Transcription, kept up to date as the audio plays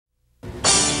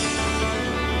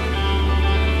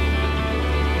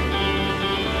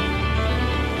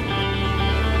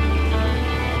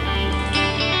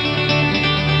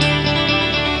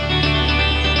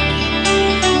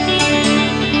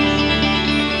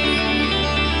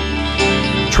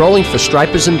Trolling for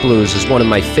stripers and blues is one of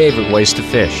my favorite ways to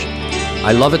fish.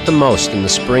 I love it the most in the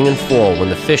spring and fall when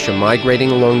the fish are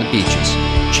migrating along the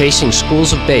beaches, chasing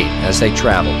schools of bait as they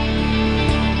travel.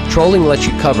 Trolling lets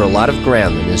you cover a lot of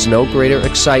ground, and there's no greater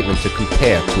excitement to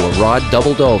compare to a rod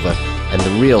doubled over and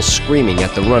the reel screaming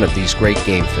at the run of these great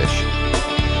game fish.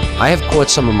 I have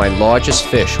caught some of my largest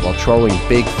fish while trolling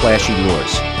big flashy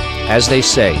lures. As they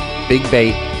say, big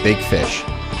bait, big fish.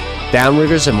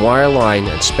 Downriggers and wire line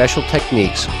and special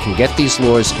techniques can get these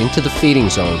lures into the feeding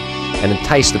zone and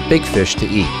entice the big fish to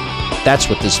eat. That's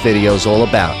what this video is all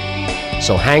about.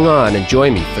 So hang on and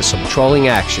join me for some trolling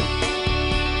action.